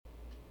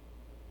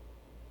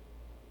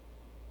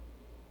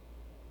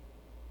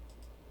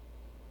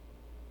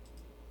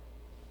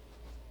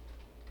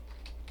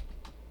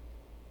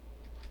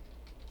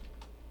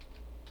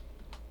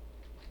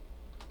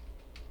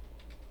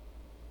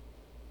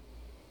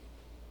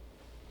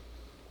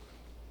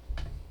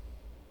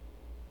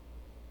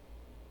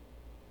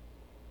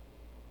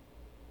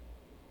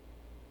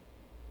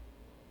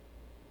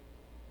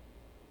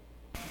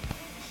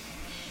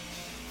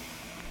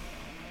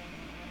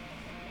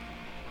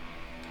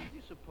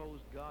suppose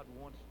God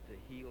wants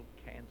to heal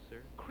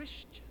cancer?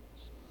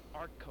 Christians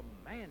are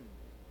commanded.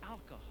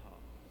 Alcohol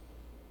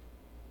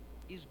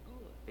is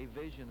good. A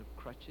vision of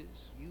crutches.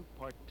 You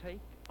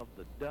partake of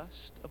the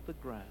dust of the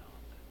ground.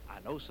 I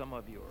know some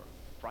of you are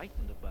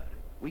frightened about it.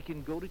 We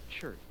can go to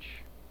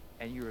church,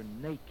 and you're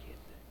naked,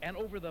 and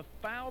over the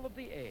fowl of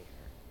the air,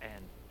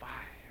 and fire.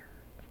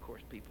 Of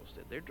course, people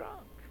said they're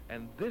drunk.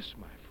 And this,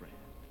 my friend,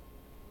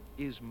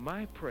 is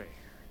my prayer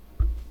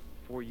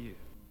for you.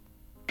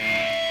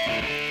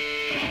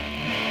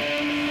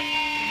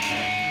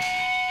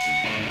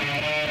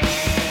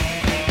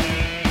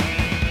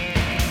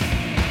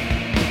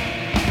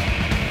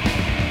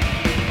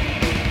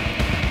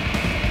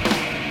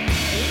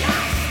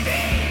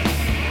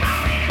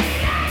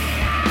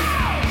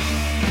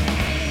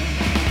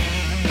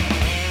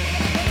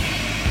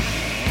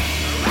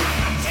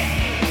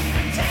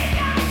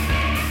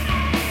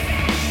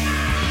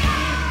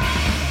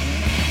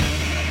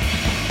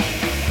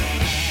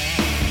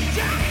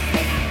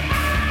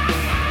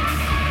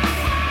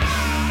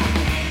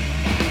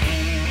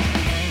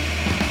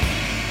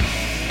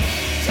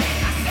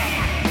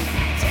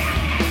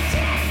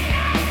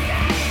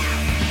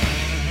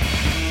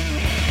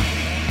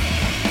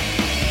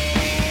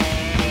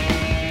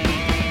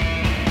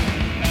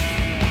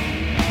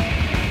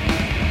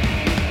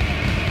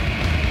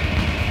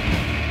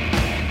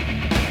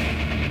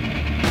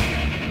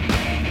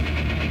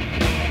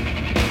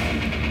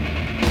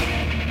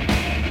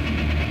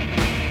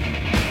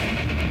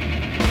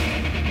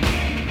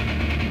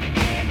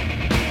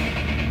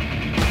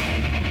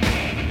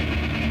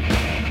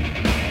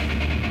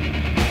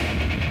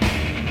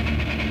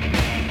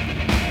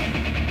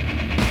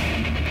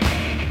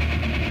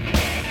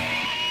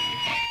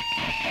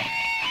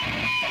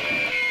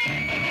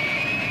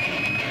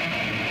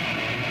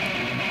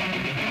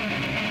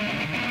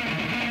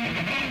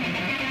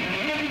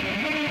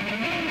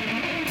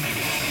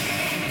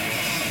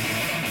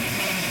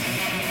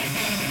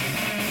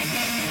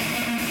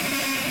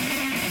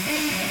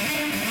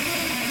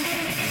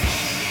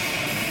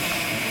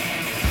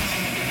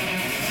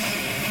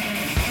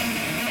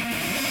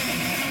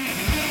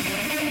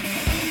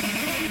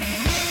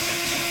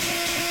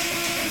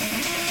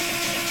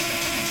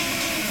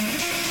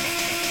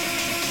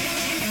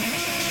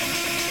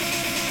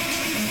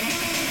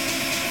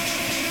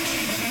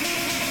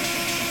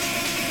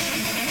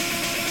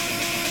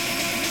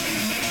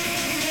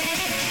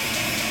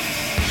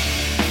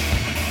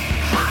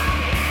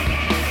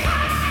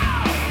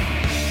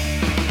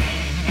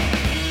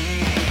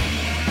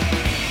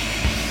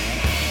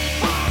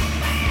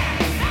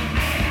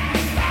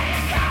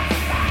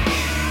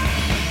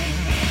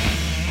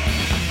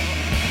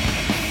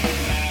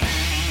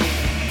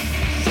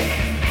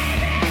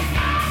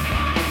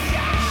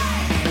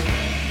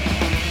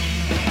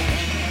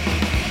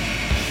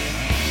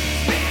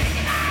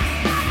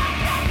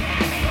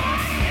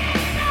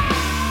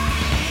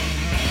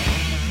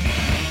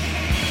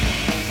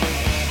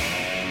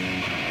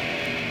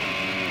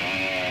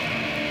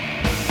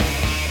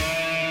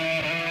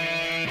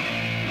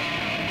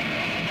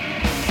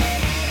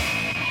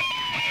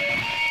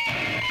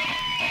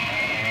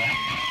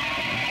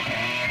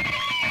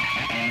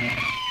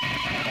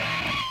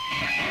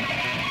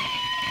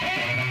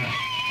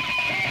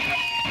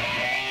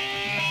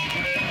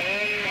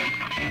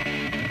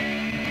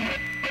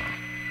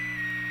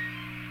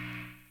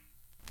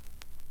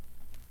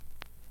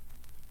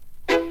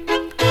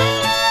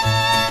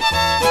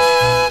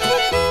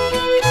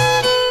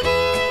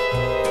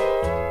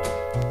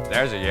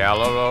 There's a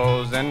yellow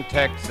rose in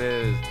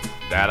Texas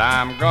that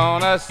I'm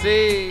gonna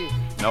see.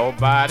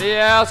 Nobody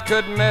else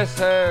could miss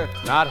her,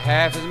 not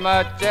half as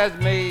much as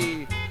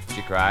me.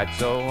 She cried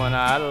so when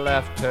I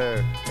left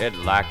her, it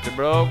like to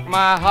broke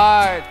my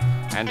heart.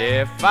 And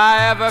if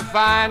I ever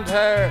find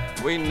her,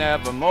 we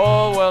never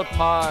more will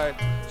part.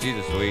 She's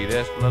the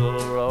sweetest little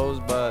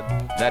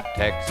rosebud that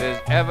Texas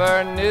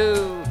ever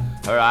knew.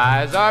 Her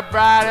eyes are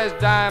bright as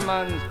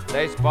diamonds,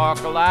 they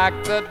sparkle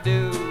like the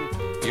dew.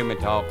 You may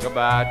talk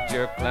about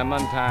your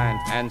Clementine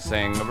and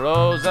sing of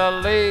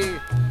Rosalie,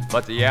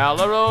 but the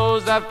yellow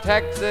rose of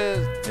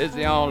Texas is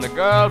the only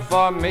girl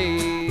for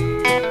me.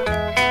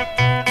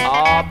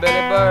 Oh,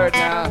 Billy Bird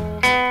now.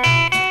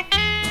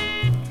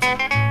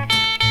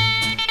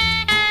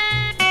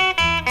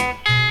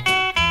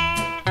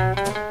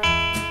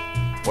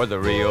 Where the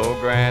Rio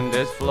Grande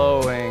is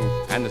flowing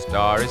and the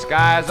starry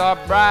skies are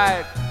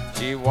bright,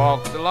 she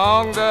walks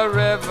along the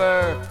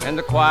river in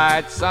the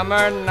quiet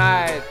summer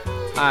night.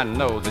 I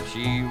know that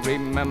she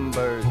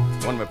remembers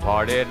when we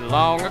parted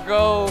long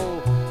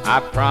ago. I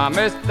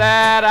promised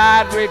that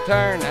I'd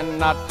return and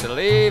not to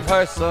leave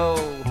her so.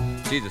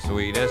 She's the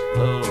sweetest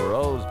little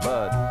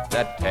rosebud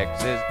that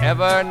Texas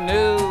ever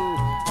knew.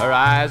 Her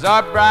eyes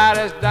are bright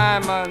as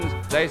diamonds,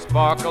 they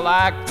sparkle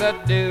like the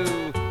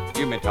dew.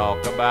 You may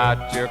talk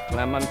about your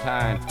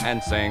Clementine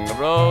and sing of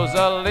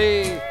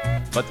Rosalie,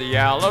 but the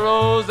yellow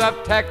rose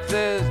of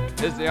Texas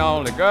is the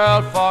only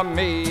girl for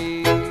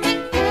me.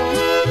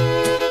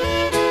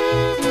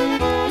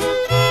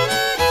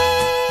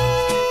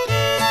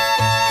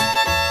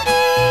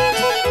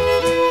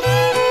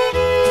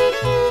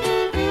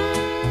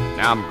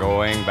 I'm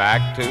going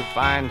back to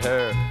find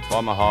her,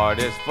 for my heart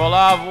is full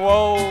of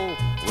woe.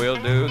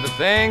 We'll do the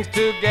things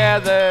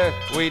together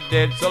we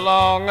did so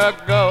long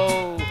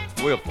ago.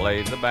 We'll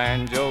play the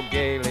banjo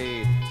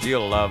gaily,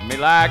 she'll love me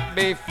like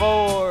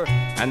before,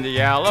 and the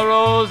yellow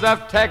rose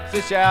of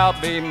Texas shall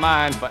be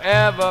mine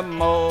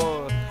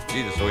forevermore.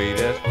 She's the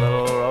sweetest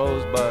little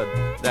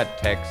rosebud that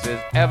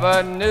Texas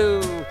ever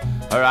knew.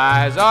 Her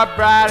eyes are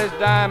bright as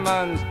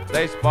diamonds,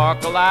 they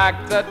sparkle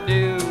like the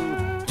dew.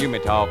 You may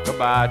talk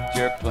about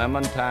your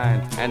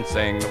Clementine and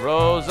sing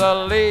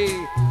Rosalie,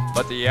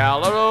 but the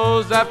yellow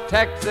rose of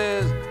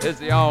Texas is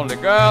the only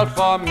girl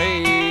for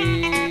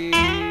me.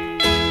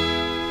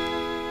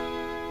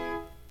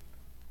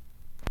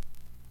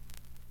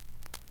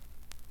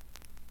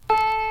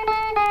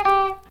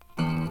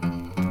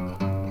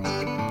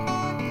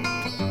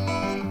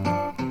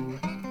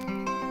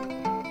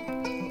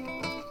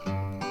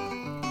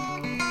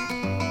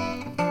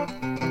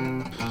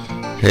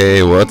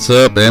 Hey, what's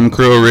up,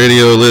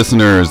 mcrowradio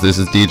listeners? This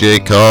is DJ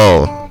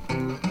Khal.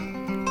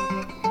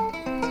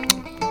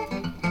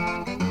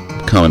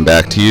 Coming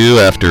back to you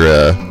after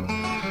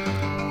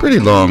a pretty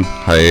long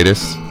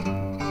hiatus.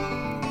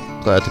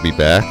 Glad to be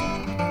back.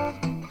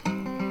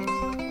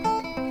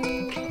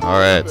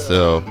 Alright,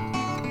 so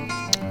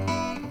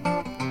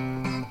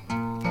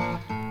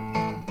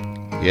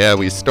yeah,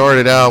 we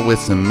started out with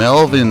some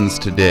Melvins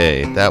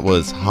today. That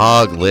was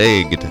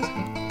Hog-Legged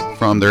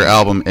from their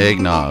album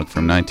Eggnog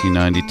from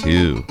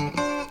 1992.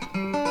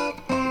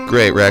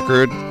 Great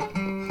record.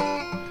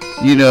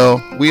 You know,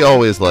 we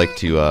always like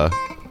to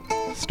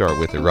start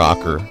with a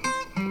rocker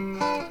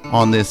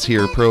on this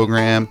here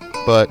program,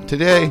 but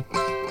today,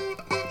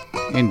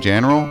 in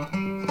general,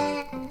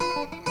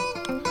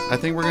 I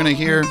think we're gonna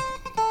hear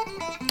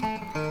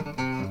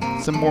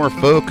some more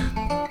folk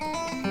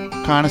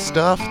kind of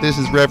stuff. This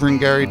is Reverend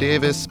Gary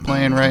Davis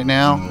playing right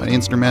now, an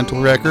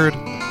instrumental record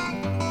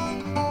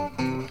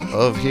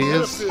of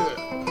his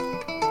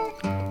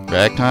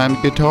ragtime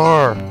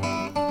guitar.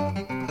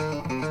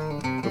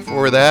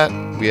 Before that,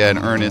 we had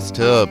Ernest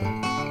Tubb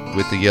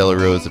with the Yellow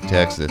Rose of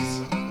Texas.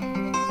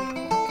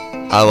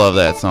 I love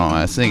that song.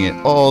 I sing it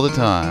all the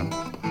time.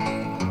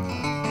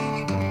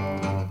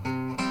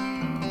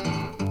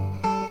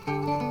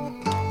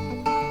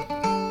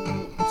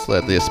 Let's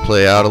let this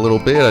play out a little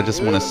bit. I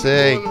just want to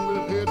say,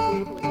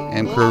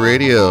 mcrow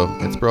Radio,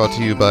 it's brought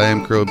to you by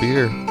mcrow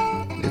Beer.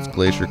 It's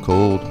glacier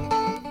cold.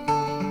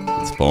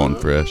 It's falling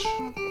fresh.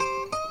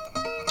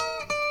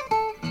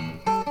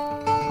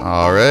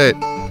 Alright,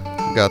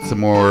 got some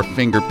more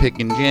finger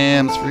picking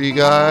jams for you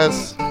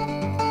guys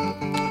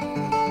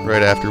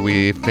right after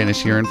we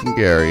finish hearing from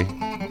Gary.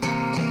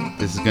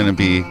 This is gonna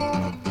be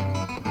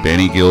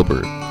Benny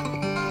Gilbert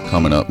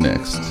coming up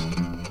next.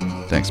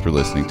 Thanks for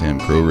listening to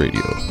mcrow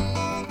Radio.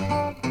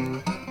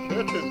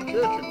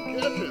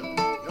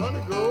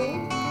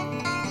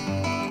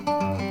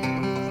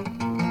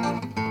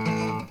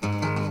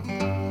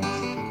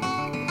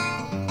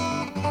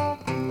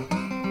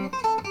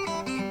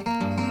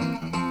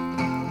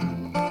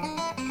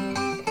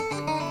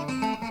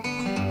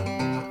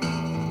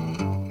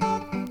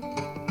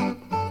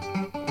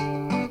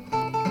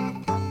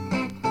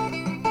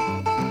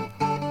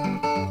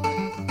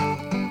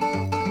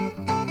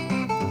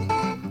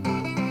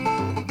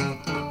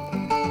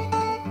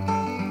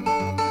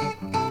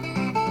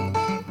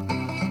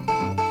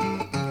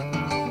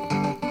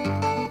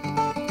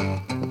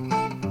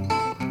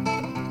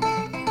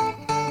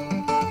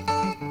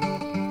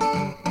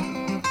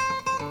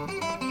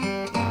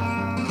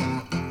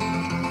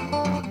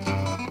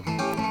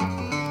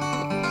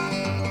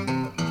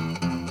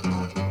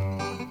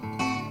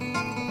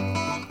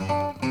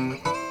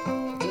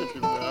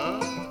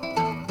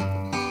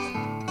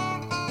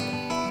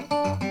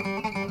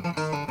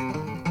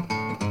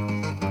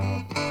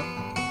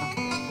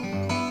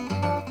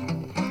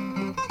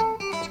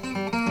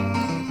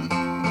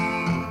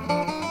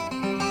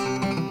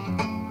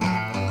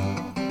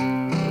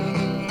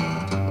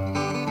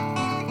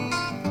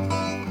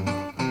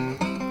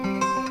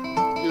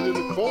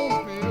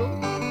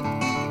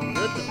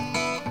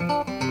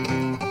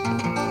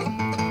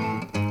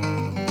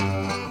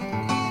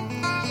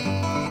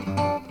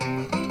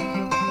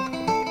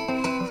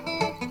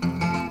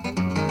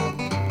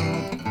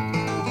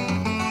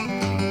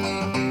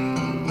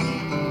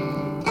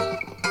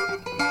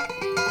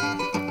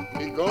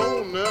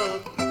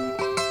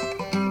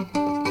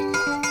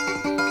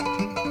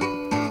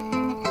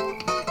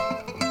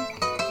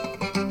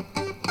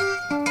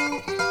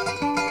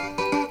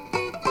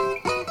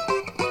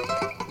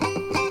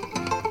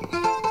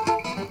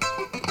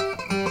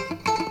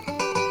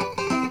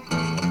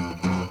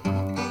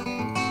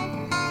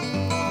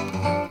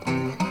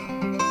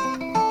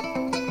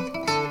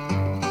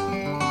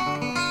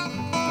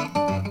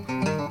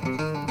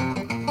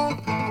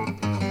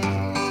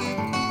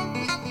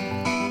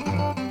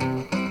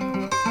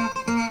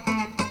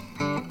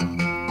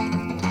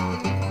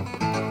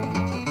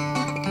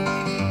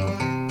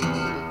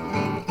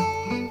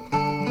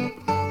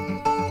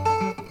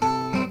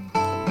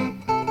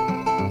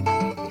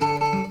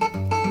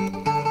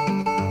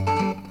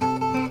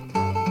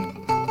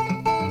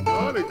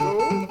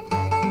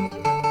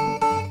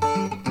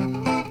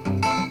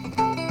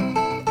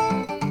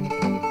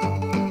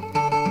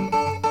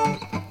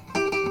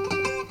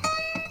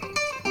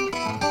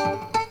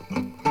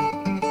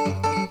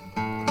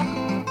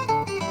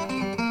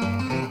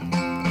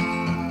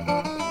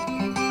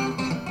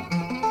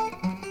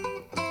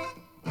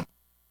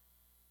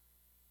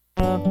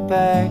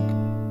 back.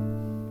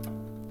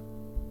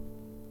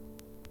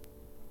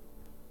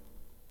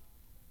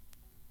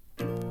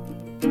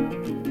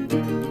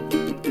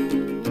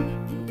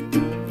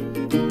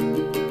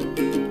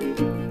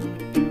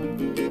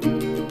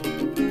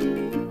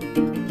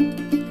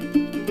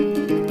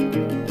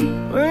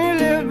 When you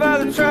live by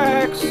the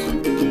tracks,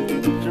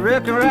 you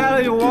reckon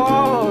rattle your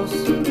walls.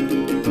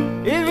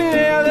 Even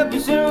nailed up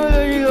your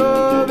silver, you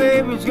go,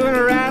 baby, it's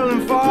gonna rattle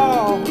and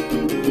fall.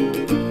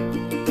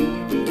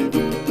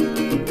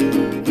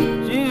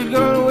 She's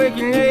gonna wake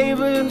your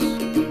neighbors,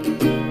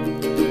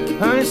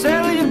 honey,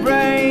 settle your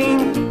brain.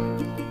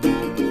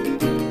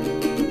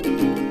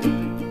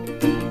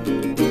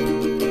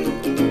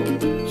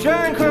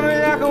 Shine coming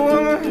like a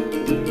woman,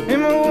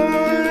 and my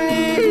woman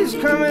is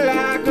coming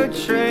like a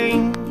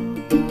train.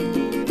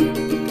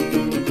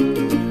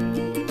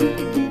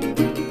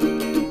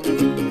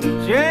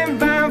 She ain't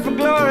bound for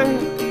glory,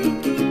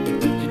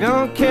 she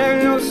don't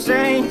carry no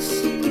saints.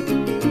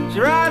 She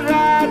rides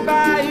right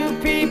by you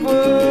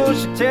people,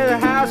 she tear the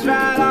house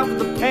right off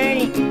the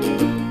paint.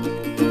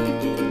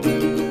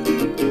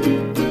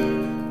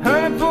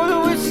 Honey, pull the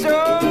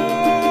whistle,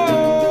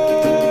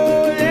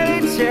 let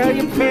it tell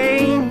your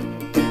pain.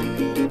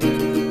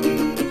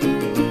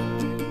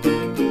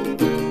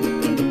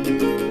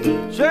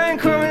 She ain't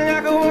coming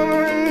like a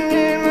woman,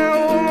 and my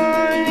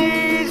woman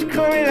is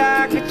coming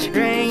like a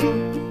train.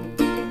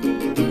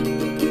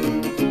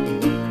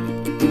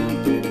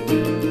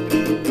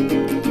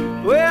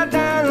 Well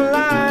down the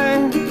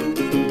line,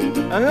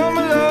 I know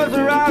my love's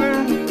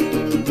arriving.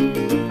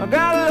 I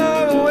got a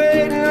love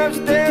waiting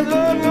upstairs,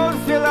 Lord knows I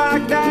feel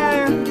like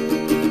dying.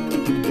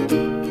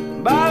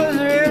 Bottles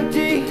are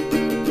empty,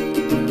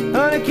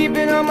 honey,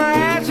 keeping all my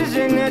ashes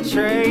in that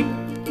tray.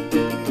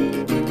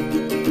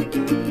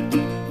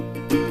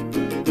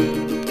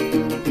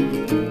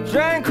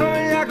 Train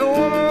coming like a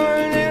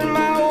woman, and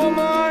my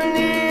woman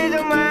is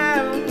a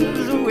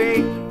miles away.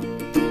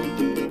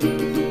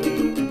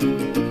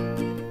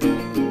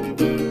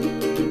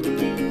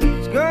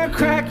 It's gonna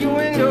crack your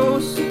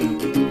windows,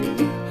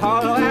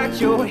 hollow out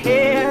your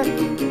head.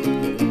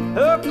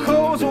 Her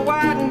coals are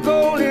white and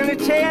gold, and her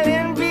tail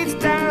end beats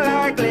down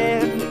like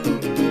lead.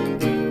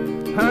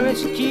 Honey,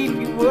 she keep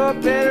you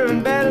up better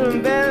and better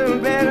and better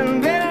and better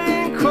and better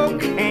than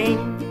cocaine.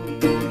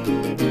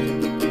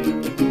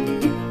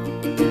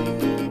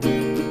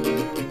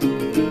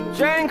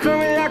 Train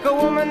coming like a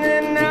woman,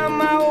 and now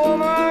my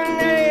woman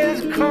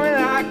is coming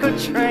like a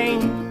train.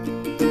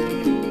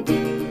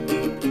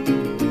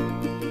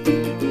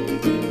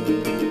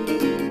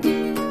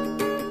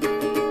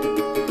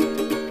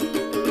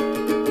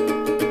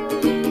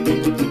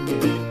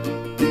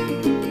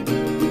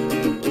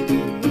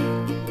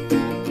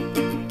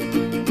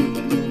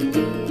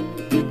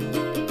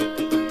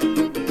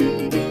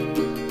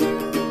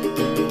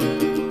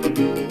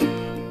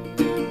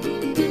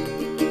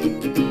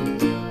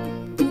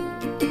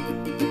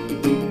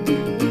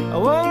 I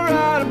wanna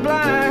ride a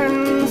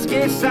blind,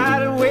 skate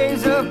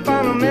sideways up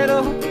on the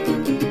middle.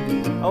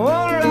 I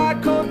wanna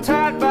ride cold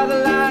tight by the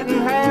light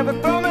and have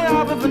it throw me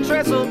off of a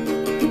trestle.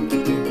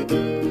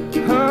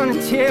 Honey,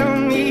 tell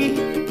me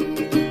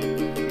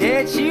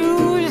that you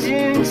was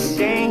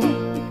insane.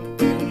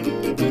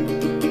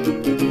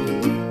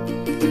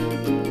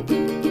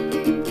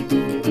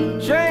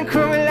 Train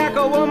coming like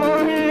a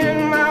woman,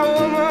 and my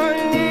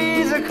woman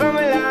is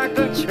coming like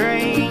a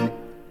train.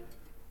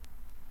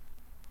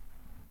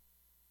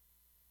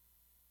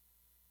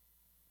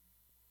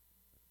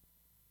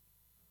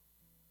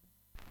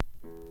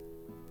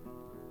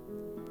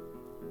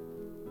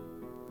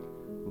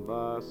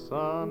 The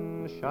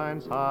sun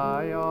shines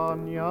high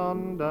on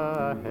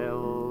yonder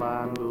hill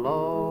and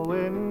low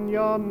in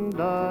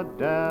yonder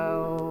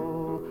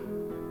dell,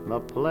 the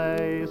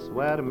place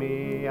where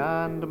me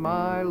and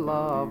my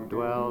love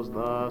dwells.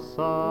 The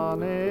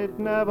sun, it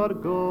never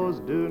goes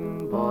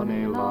down,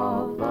 bonny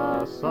love,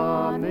 the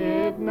sun,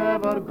 it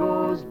never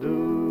goes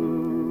down.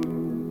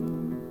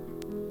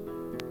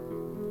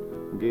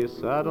 Gie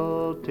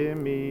saddle to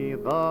me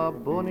the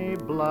bonny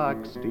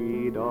black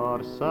steed,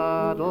 or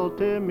saddle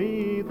to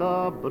me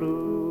the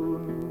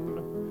brown,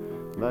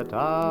 that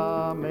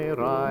I may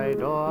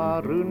ride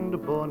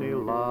around, bonny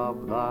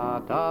love,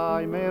 that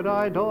I may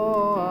ride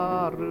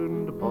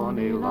around,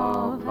 bonny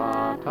love,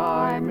 that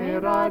I may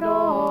ride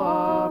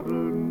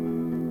around.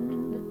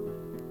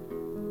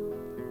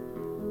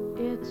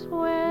 It's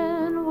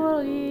when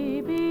will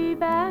ye be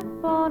back,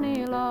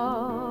 bonny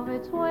love?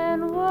 It's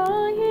when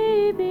will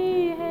ye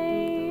be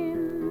hame?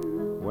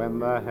 When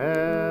the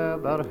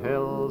heather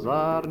hills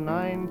are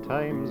 9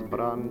 times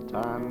brunt,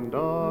 and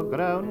o'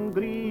 ground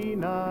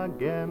green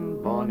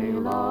again, bonny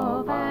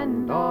love,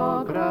 and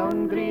o'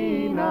 ground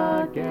green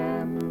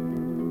again.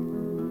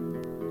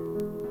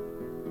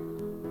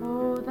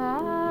 Oh,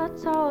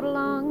 that's how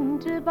long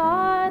to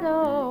bide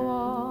a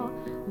war,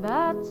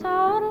 that's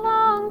how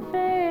long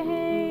for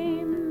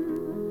hame.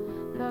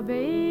 The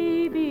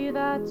baby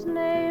that's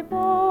nae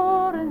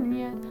born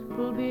yet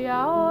will be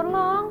our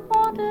long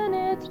wanting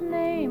its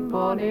name,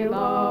 Bonnie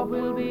love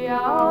will be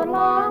out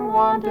long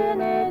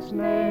wanting its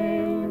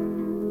name.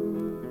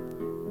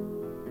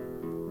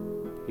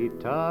 He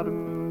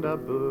turned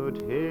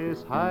about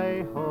his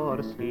high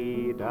horse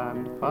heed,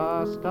 and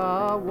fast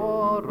a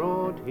war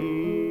rode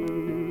he,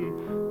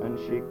 and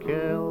she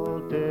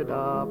kilted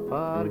up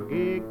her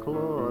gay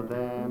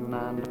clothing,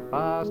 and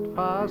fast,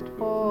 fast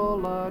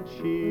followed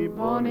she,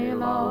 Bonnie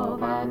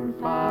love, and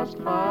fast,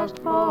 fast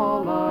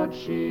followed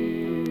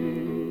she.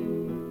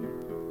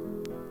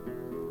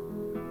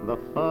 The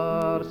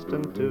first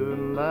in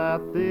tune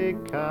that they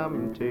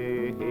came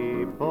to,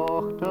 he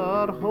bocht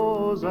her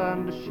hose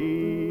and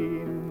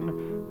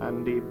sheen,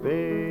 and he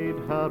bade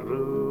her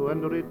rue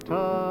and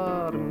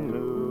return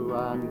new,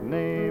 and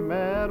nae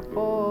mair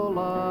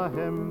follow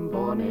him,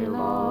 Bonnie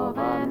love,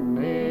 and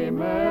nae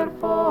mair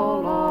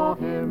follow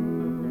him.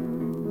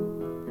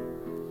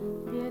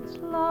 It's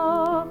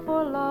love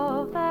for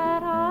love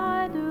that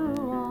I do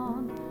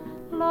want,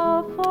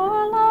 love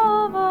for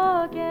love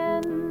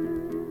again.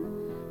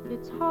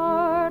 It's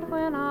hard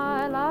when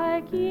I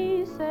like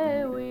ye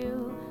say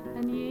will,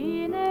 and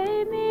ye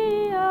nae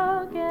me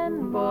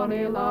again,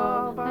 Bonnie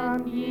love,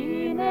 and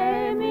ye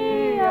nae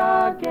me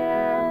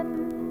again.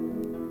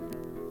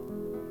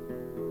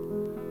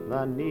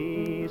 The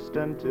neist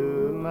and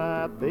tune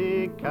that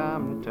they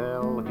came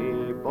till,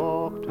 he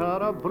bocht her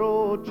a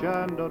brooch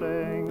and a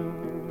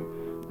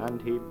ring,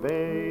 and he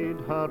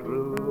bade her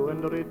rue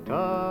and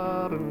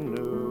return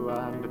new,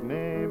 and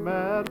nae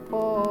mair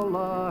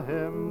follow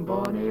him,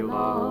 Bonnie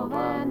love,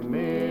 and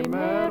nae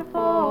mair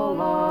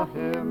follow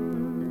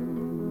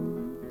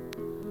him.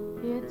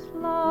 It's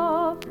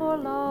love for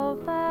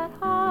love that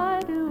I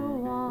do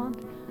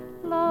want,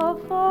 love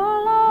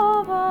for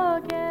love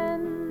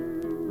again.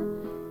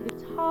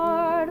 It's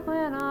hard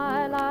when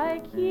I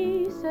like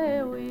ye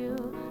say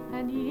will,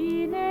 and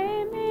ye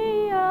nae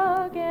me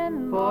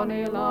again,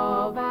 Bonnie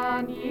love,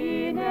 and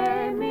ye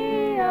nae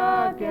me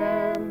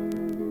again.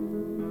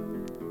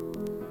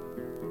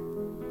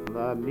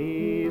 The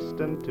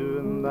neist and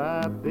tune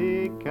that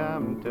they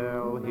came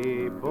till,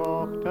 he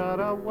bocht her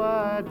a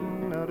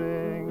wedding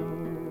ring,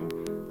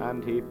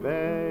 and he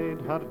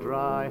bade her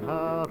dry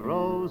her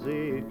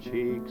rosy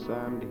cheeks,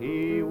 and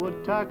he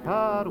would take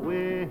her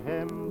with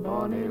him,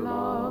 Bonnie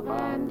love,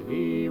 and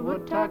he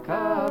would take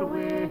her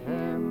with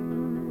him.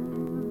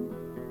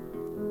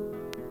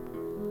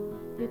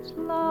 It's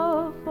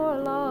love for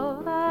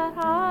love that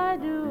I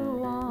do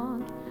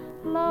want,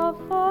 love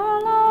for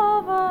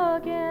love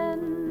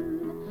again.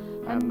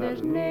 And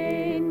there's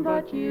nane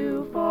but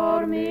you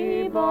for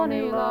me,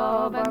 Bonnie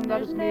love, and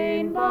there's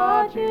nane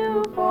but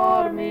you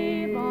for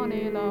me,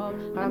 Bonnie love,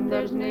 and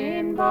there's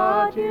nane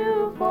but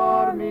you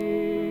for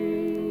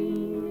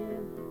me.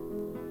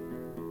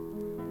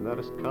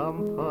 There's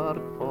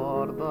comfort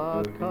for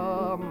the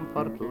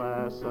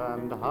comfortless,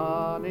 and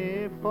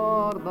honey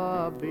for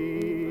the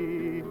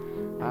bee,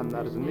 and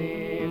there's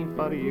nane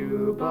for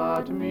you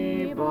but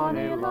me,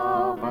 Bonnie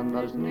love, and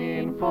there's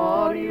nane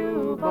for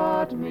you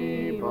but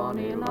me,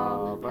 Bonnie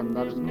love, and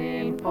there's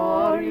nane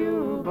for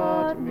you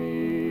but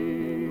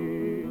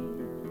me.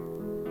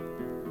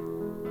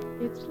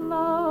 It's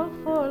love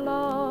for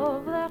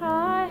love that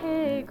I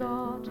hae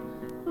got,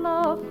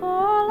 love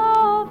for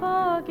love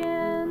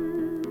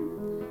again.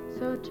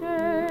 So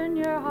turn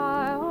your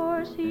high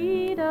horse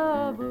head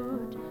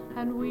about,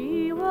 and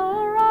we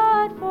will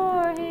ride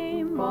for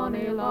him,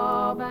 Bonnie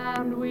love,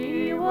 and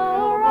we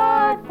will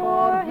ride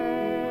for him.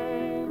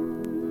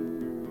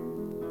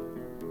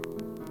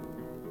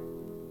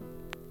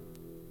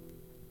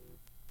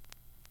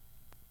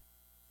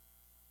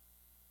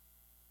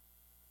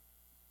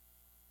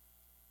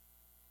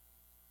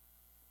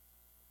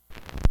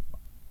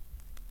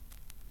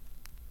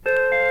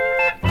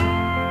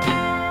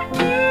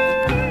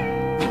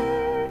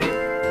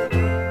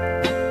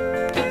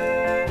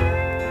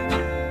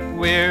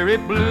 Weary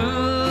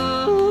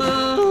blues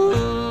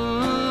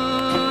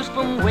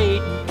from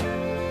waiting.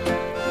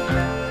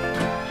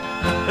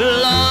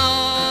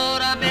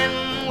 Lord, I've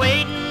been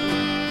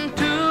waiting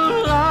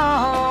too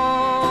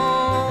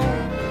long.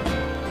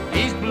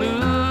 These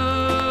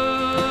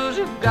blues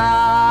have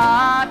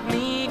got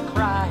me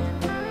crying.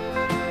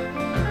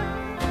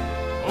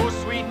 Oh,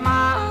 sweet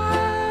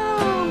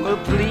mama,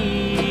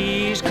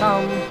 please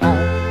come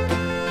home.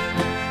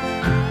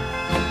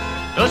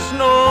 The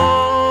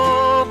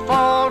snow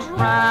falls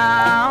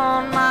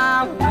round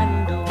my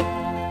window,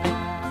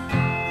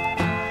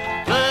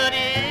 but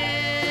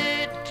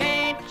it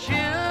can't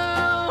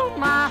chill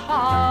my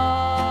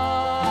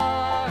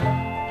heart.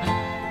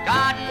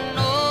 God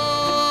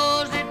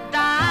knows it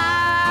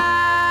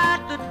died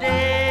the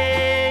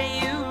day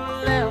you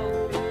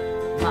left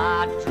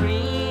my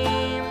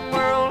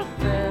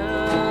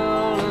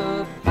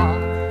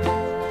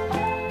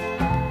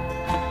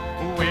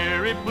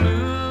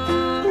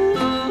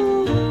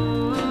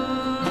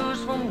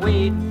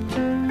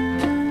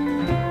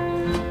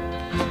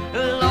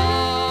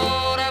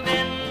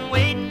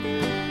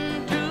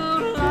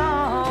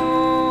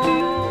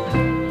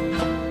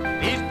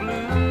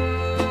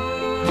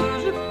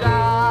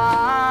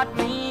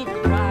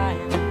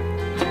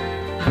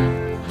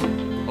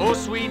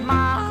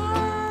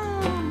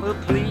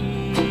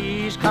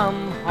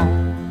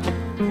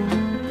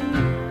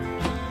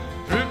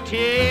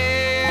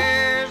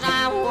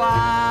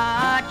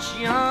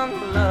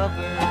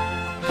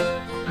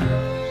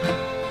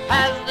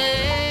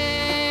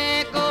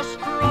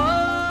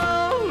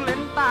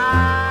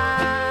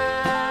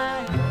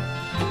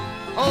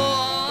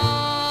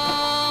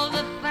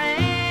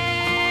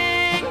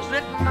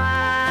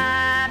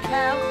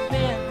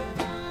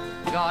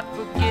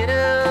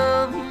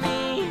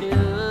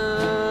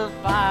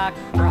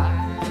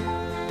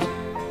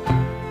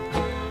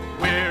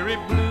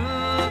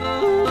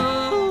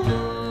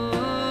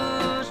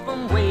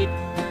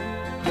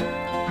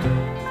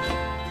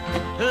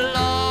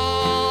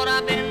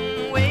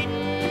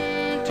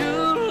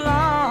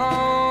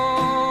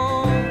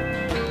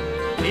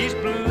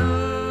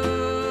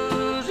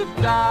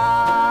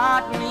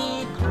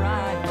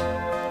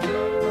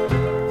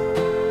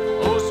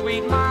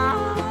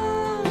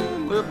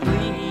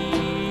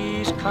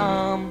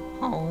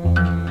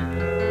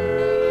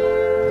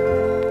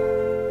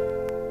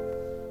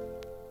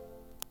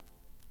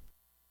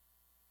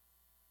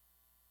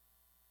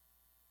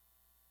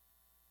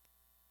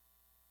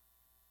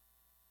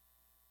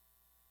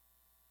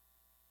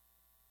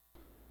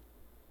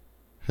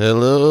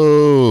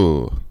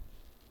Hello.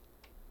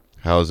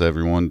 How's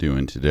everyone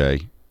doing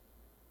today?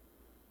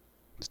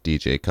 It's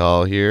DJ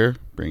Khal here,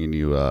 bringing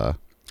you a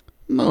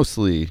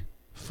mostly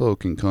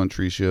folk and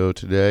country show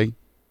today.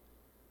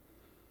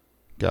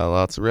 Got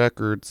lots of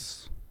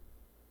records.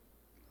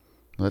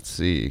 Let's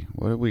see,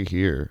 what did we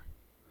hear?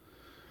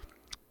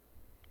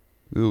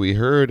 Ooh, we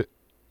heard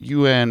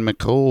Ewan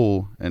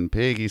McCall and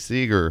Peggy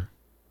Seeger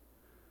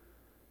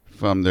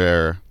from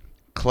their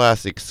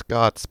classic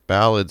Scots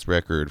Ballads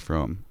record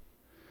from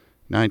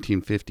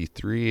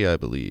 1953, I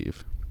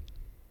believe.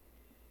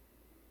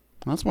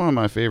 That's one of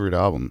my favorite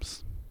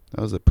albums.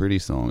 That was a pretty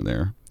song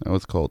there. That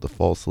was called The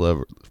False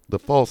Lover. The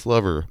False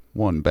Lover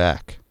Won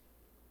Back.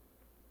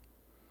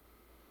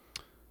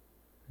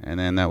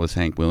 And then that was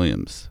Hank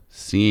Williams,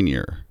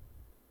 Senior.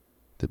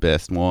 The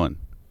best one,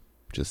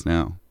 just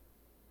now.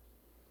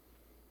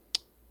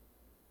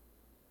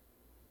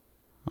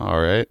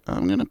 Alright,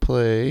 I'm going to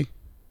play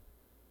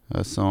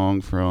a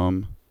song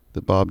from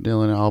the Bob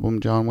Dylan album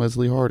John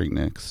Wesley Harding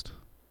next.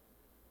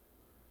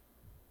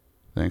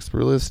 Thanks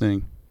for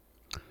listening.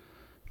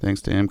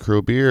 Thanks to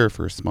mcrow Beer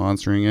for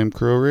sponsoring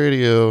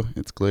mcrowradio.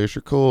 It's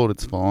glacier cold,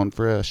 it's falling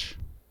fresh.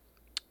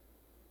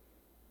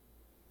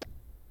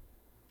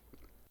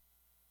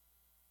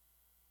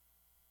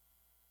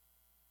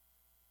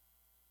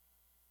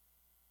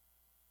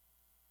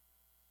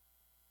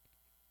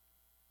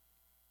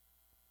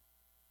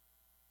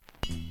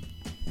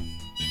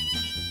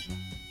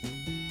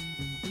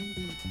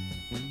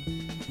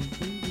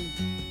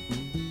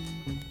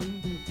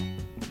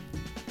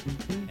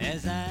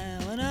 As I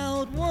went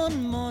out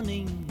one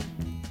morning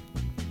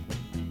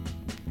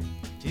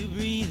to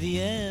breathe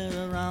the air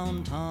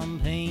around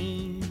Tom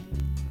Paine's,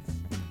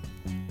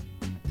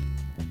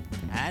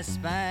 I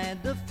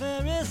spied the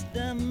fairest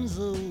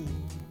damsel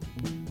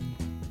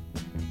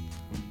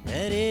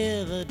that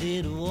ever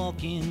did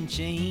walk in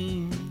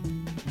chains.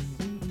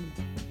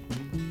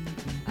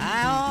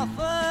 I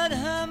offered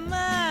her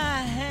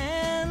my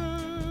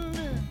hand,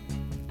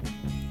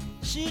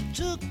 she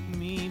took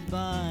me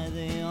by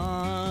the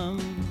arm.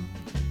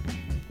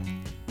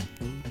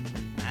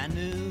 I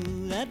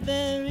knew that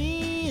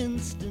very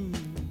instant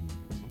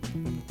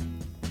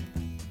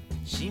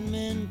she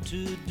meant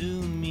to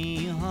do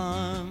me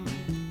harm.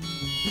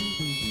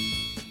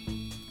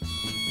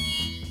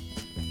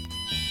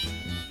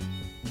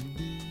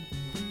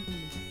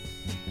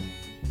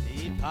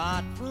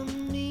 Depart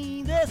from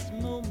me this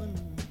moment,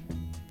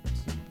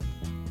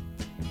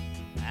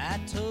 I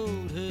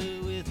told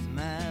her with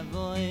my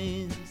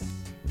voice.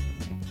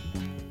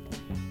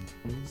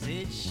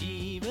 Said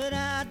she, but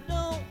I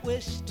don't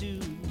wish to.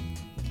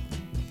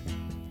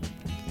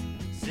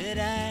 Said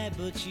I,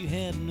 but you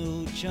have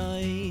no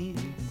choice.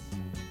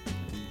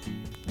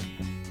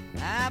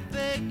 I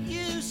beg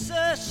you,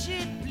 sir,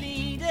 she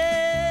pleaded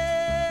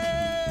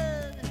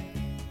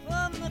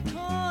from the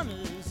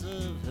corners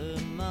of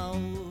her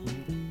mouth.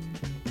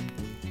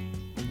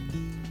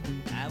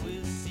 I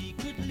will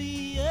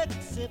secretly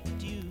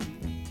accept you,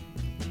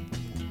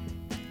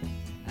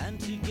 and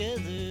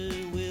together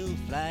we'll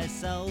fly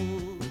south.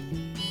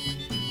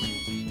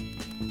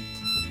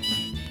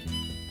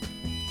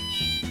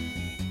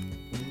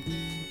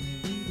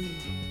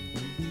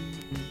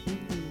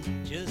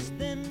 Just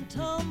then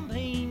Tom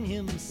Paine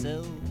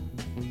himself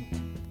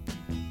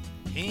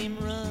came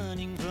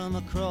running from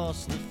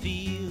across the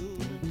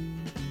field,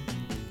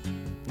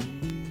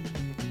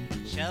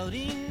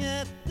 shouting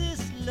at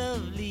this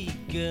lovely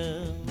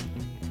girl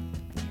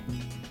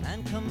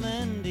and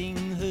commanding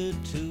her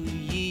to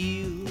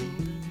yield.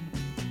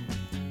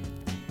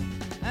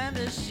 And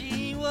as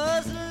she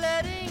was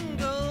letting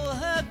go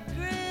her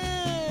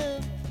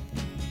grip,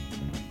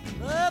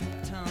 up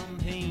Tom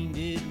Paine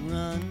did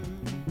run.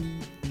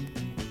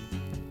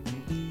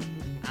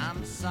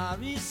 I'm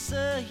sorry,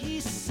 sir, he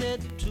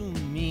said to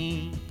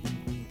me,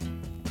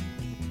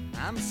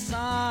 I'm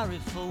sorry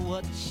for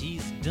what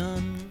she's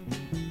done.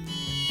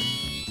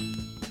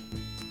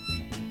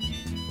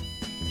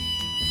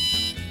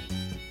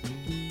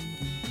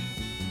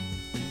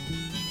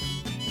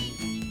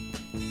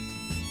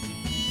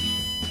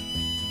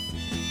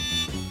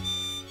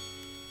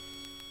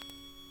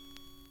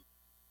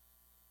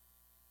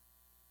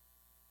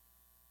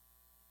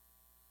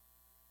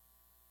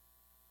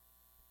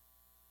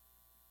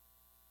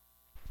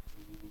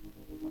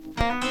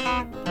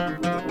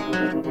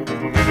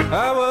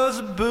 I was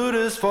a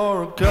Buddhist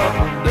for a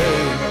couple of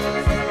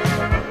days.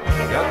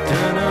 Got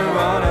to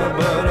Nirvana,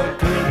 but I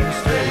couldn't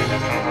stay.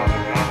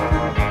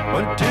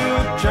 Went to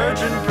a church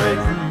and prayed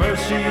for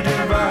mercy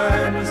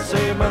divine to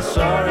save my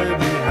sorry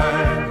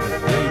behind. But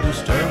they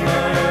just turned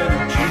my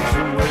other cheeks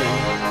away.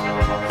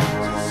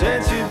 So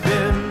since you've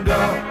been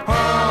gone,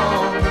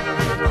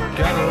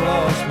 kinda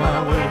lost my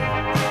way.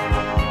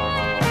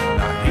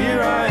 Now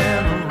here I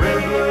am, a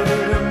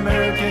red-blooded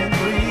American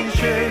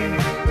cliche.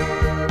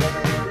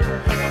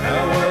 I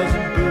was a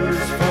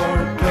Buddhist for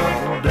a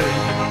couple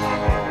days.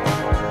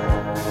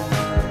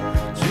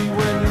 See,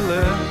 when you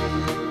left,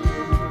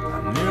 I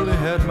nearly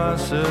had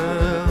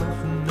myself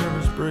a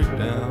nervous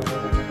breakdown.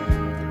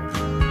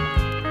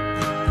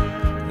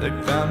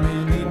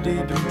 knee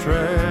deep in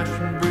trash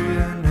and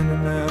breathing in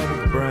and out of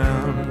the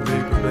brown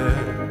paper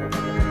bag.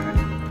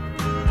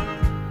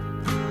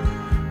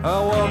 I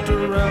walked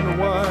around a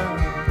while,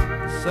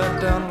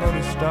 sat down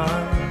lonely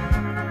style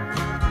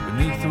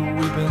beneath the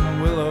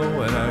weeping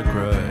willow and I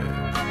cried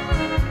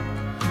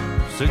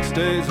 6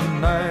 days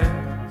and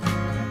nights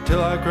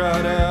till I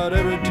cried out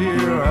every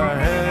tear I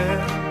had.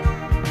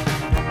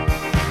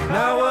 And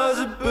I was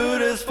a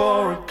Buddhist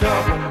for a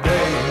couple of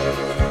days,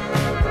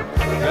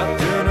 got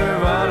to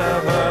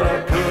Nirvana but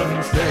I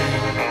couldn't stay.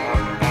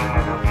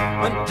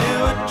 Went to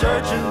a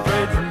church and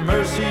prayed for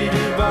mercy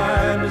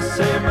divine to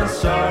save my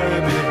sorry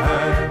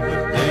behind,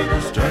 but they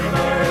just turned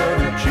my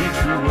other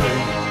cheeks away.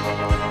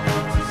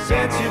 So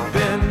since you've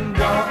been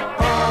gone,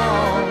 I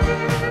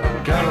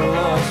kinda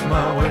lost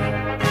my way.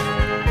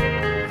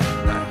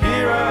 Now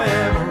here I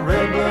am, a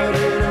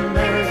red-blooded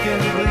American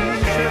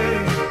cliche.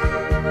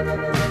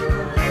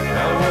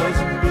 I was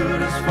a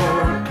Buddhist for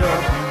a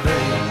couple of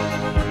days.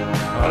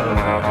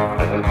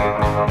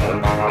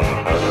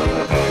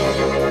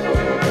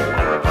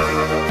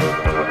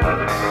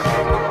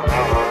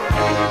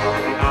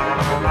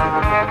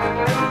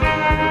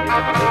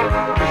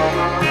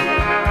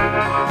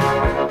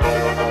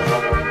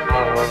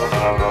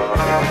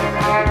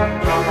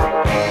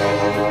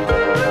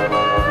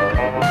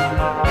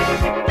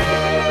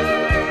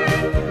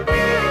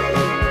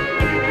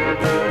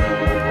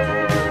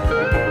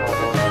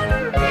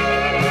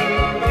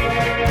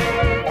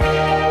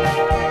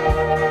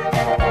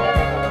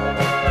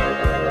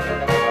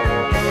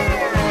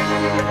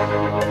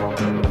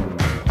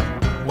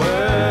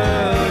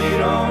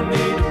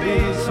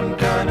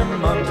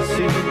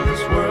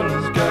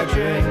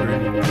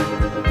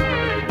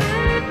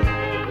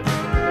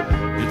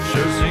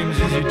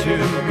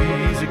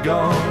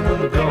 Gone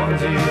and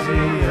gone's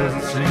easy as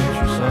it seems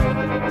for some.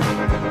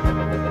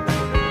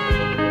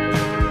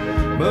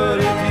 But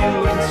if you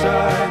look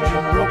inside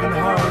your broken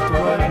heart the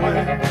right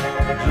way,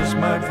 you just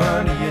might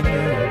find a yin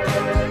yang,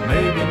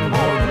 maybe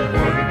more than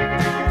one.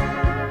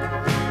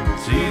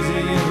 It's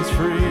easy and it's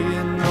free,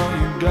 and all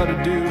you gotta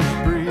do is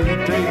breathe.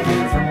 Take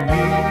it from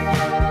me.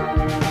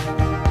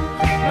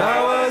 And I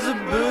was a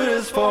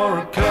Buddhist for a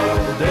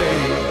couple of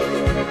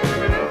days,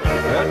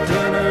 got to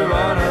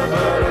Nirvana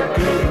but I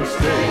couldn't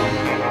stay.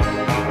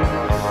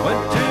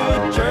 Went to a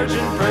church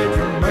and prayed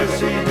for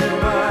mercy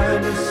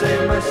divine to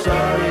save my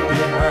sorry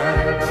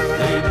behind.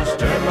 They just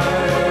turned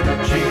my other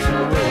cheeks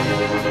away.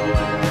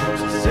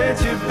 So since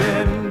you've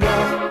been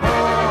gone, I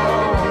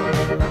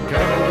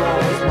kinda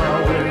lost my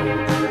way.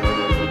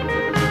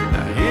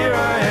 Now here I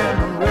am,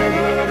 a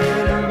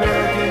red-blooded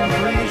American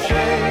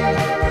cliche.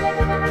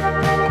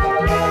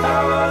 I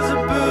was a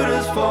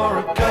Buddhist for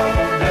a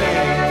couple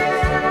days,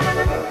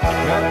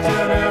 got to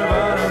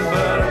Nirvana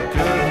but I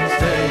couldn't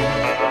stay.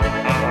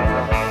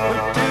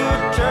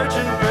 Church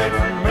and prayed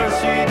for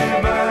mercy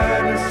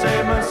divine to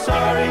save my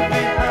sorry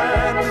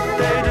behind, but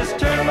they just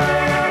turned my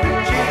other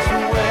cheeks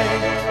away.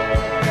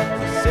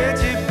 So since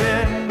you've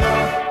been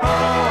gone, I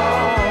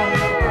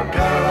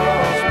kinda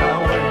lost my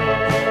way.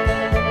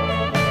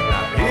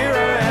 Now here I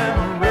am,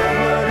 a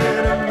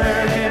red-blooded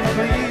American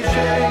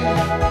cliche.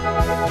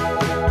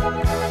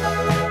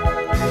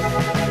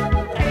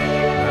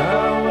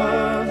 I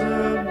was a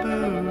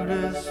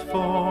Buddhist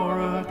for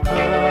a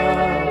couple.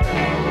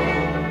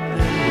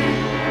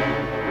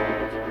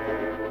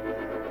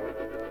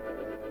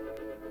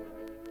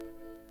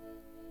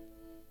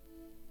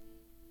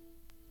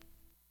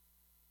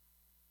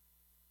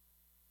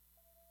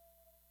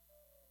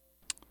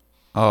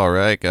 All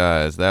right,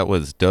 guys, that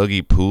was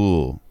Dougie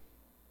Poole.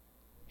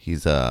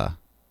 He's a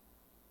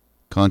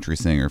country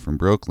singer from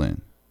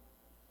Brooklyn.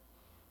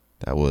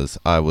 That was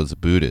I Was a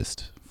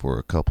Buddhist for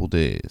a couple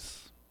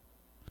days.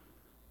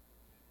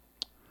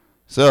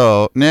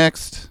 So,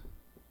 next,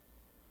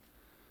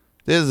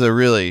 this is a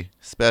really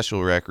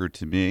special record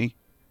to me.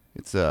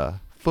 It's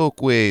a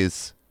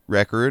Folkways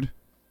record.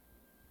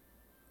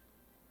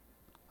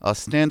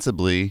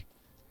 Ostensibly,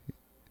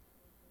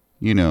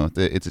 you know,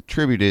 it's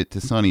attributed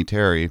to Sonny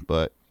Terry,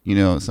 but, you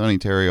know, Sonny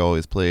Terry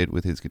always played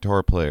with his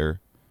guitar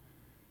player,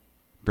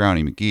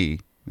 Brownie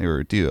McGee. They were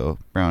a duo,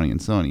 Brownie and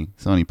Sonny.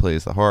 Sonny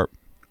plays the harp.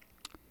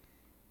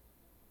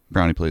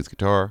 Brownie plays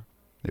guitar.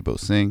 They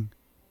both sing.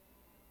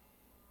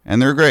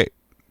 And they're great.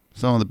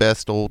 Some of the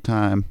best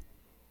old-time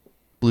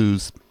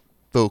blues,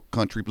 folk,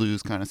 country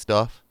blues kind of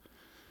stuff.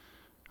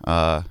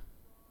 But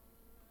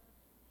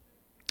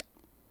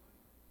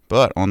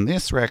on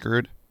this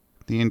record,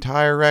 the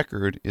entire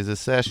record is a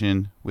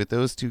session with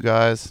those two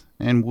guys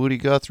and Woody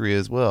Guthrie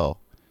as well.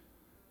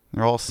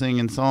 They're all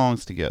singing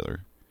songs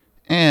together.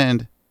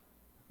 And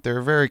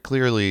they're very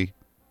clearly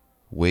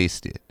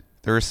wasted.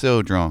 They're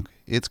so drunk.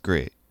 It's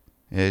great.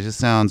 It just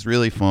sounds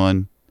really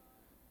fun.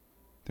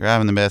 They're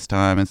having the best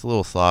time. It's a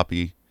little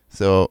sloppy.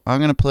 So I'm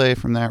going to play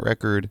from that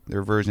record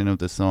their version of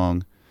the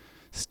song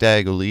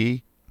Stag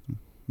O'Lee,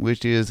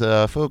 which is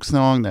a folk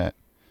song that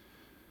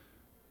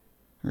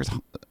there's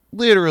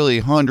literally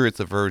hundreds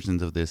of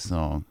versions of this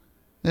song.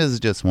 This is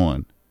just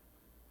one.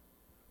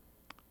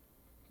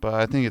 But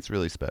I think it's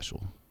really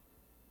special.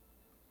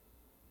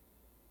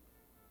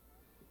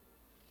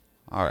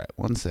 Alright,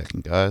 1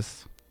 second,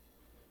 guys.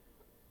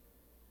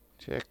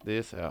 Check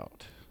this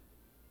out.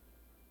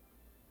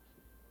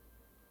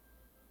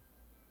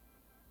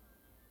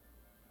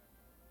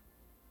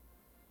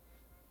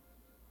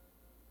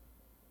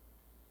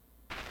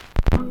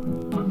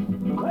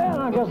 Well,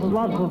 I guess there's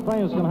lots of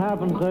things can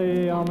happen to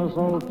you on this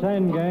old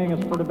chain gang.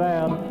 It's pretty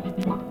bad.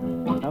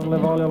 Having to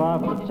live all your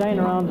life with a chain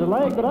around your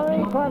leg, but it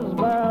ain't quite as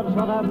bad as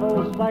what happened to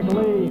old Stacker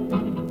Lee.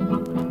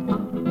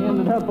 He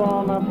ended up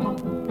on the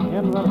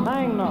end of the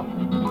hang up.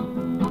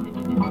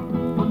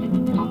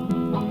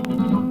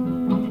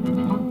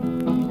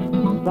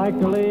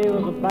 Stacker Lee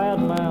was a bad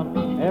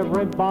man.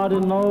 Everybody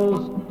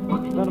knows.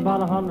 Spent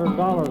about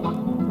 $100.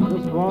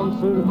 Just one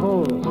suit of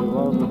clothes. He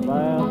was a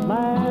bad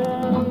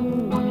man.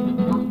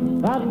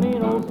 That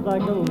mean old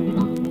Stacker Lee.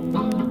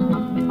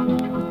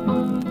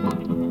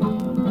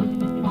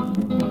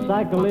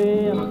 Stacker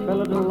Lee and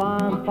Billy the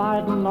Lion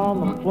fighting on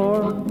the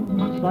floor.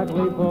 Stacker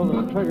Lee pulled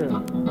the trigger.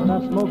 With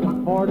that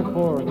smoking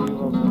 44, he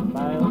was a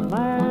bad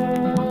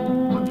man.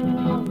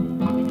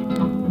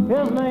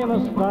 His name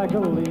is Stacker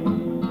Lee.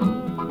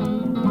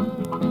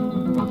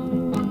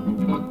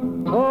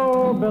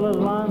 Oh, Billy the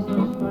Lion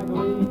says, Stacker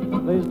Lee,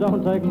 please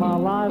don't take my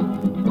life.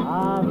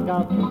 I've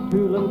got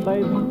 2 little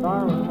babies,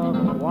 darling, of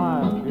a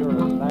wife. You're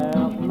a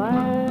bad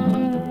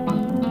man.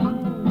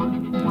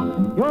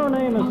 Your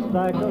name is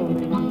Stacker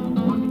Lee.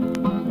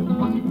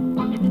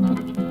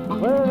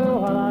 Well,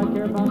 what I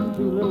care about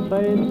 2 little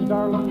babies,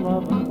 darling,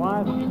 love and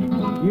wife.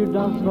 You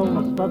done stole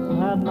my Stetson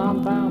hat and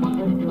I'm bound to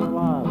take your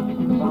life.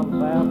 I'm a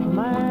bad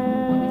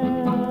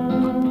man.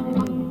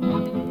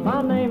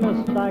 My name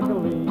is Stacker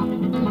Lee.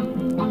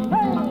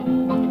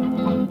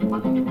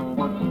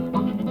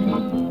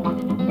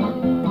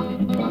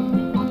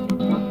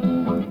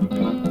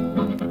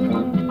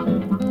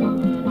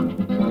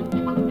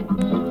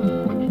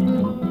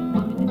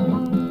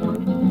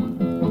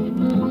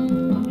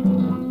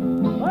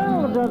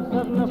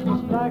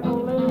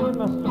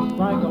 Mr.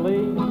 Stacker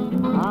Lee,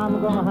 I'm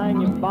gonna hang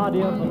your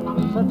body up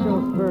and set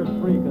your spirits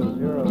free, 'cause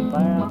you're a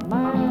bad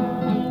man.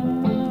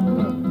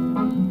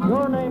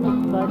 Your name is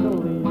Stacker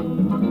Lee.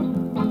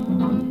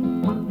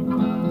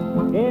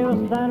 He was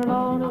standing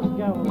on his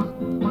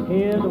gallows,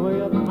 hid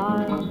way up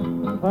high.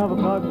 12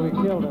 o'clock we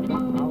killed him.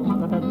 I was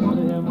glad to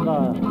see him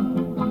die.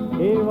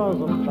 He was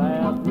a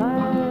bad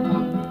man.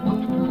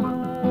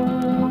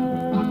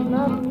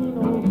 Not mean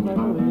old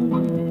Stacker Lee.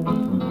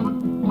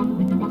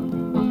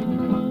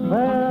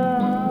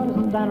 Well,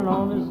 standing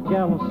on his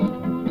gallows,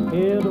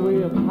 hid way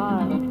up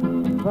high.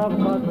 12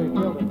 o'clock we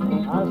killed him.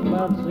 I was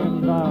glad to see him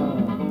die.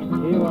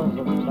 He was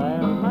a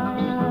bad man.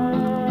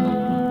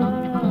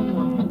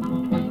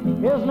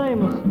 His name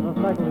was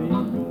Stacker Lee.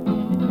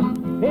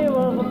 He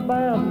was a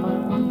bad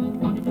man,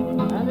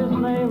 and his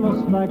name was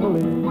Stacker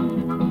Lee.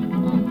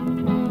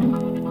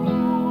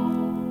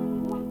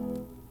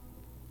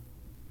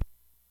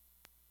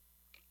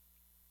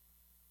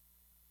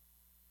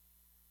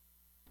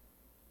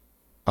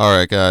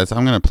 Alright, guys,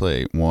 I'm going to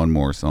play one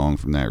more song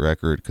from that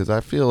record because I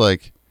feel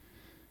like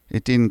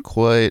it didn't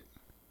quite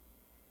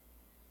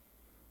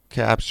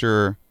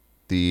capture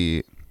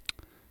the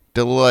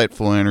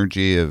delightful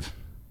energy of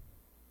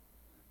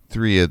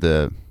 3 of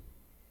the,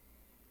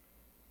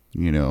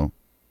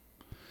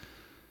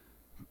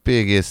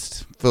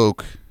 biggest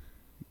folk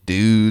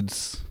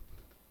dudes,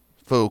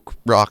 folk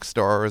rock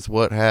stars,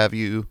 what have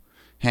you,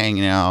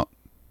 hanging out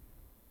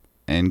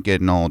and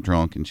getting all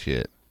drunk and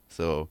shit.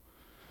 So,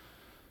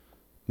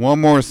 one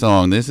more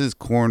song. This is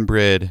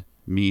Cornbread,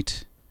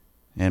 Meat,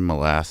 and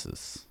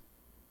Molasses.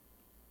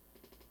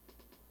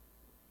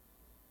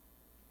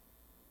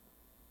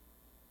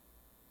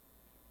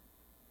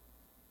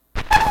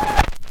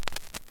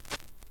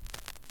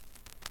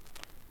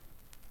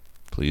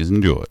 Please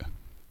enjoy.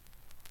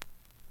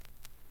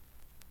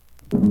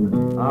 I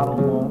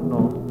don't want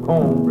no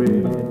cornbread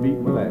and meat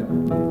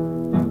molasses.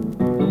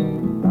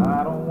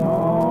 I don't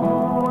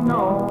want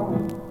no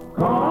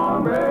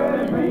cornbread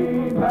and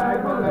meat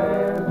like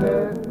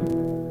molasses.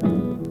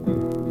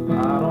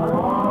 I don't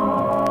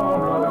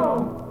want no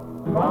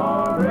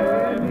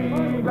cornbread and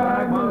meat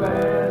like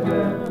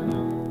molasses.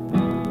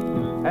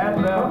 At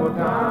several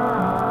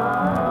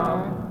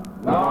times,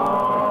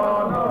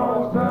 Lord,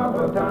 no,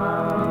 several times.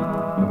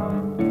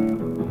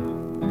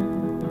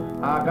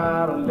 I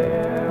got a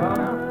letter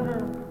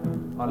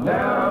from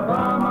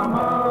my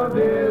mother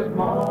this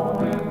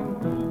morning.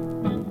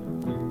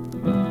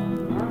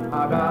 I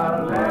got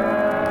a letter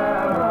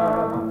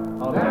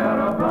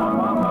from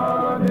my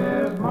mother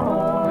this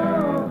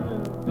morning.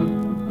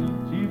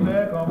 She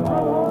said, come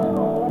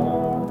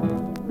home,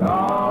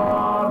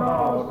 God,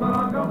 oh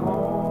son, come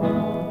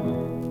home.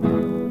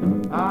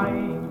 I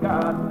ain't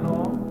got no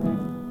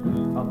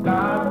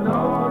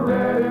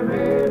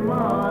ready-made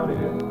money.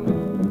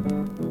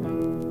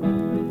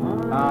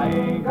 I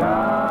ain't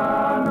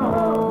got no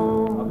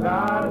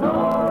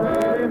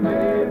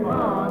ready-made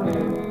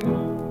money.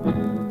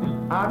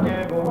 I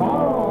can't go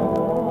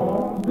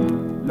home,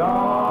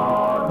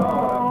 Lord, I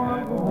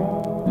can't go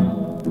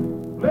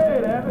home. Play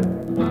that.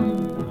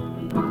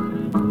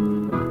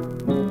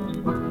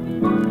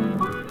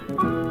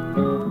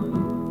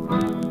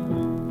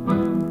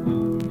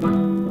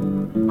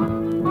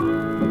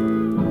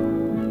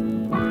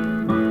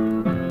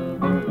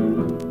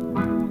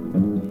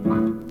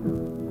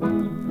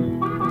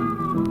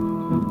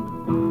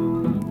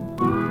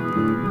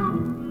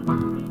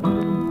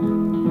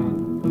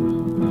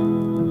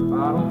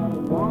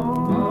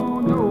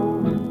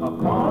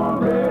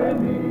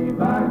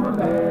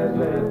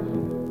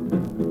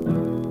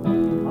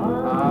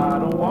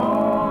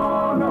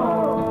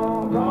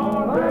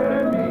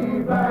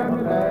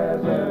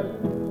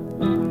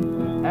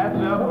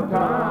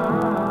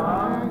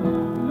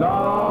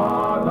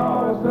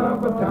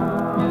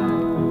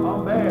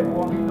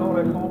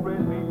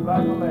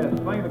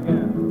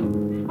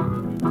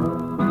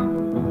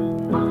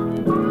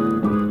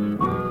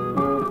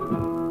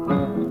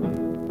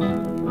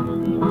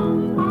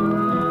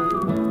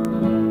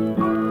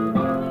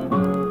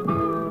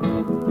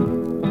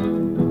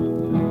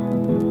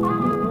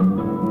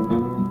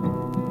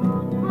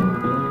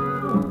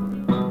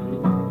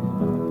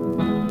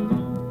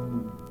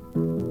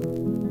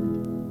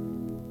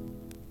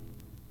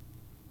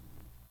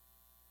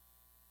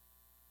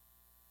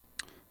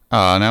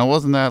 Now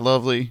wasn't that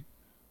lovely?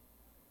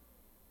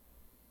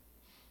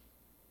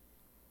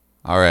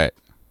 Alright.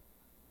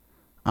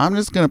 I'm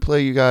just going to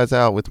play you guys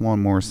out with one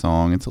more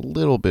song. It's a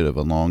little bit of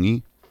a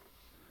longie.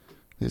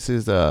 This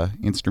is a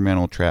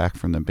instrumental track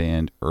from the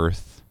band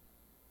Earth.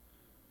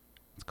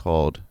 It's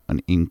called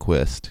An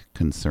Inquest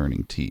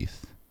Concerning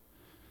Teeth.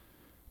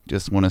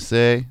 Just want to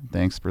say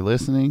thanks for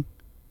listening.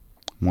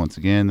 Once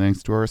again,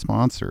 thanks to our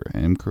sponsor,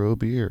 Crow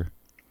Beer.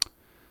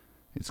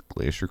 It's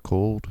glacier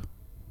cold.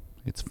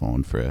 It's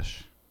phone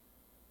fresh.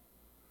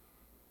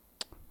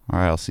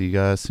 Alright, I'll see you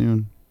guys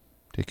soon.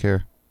 Take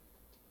care.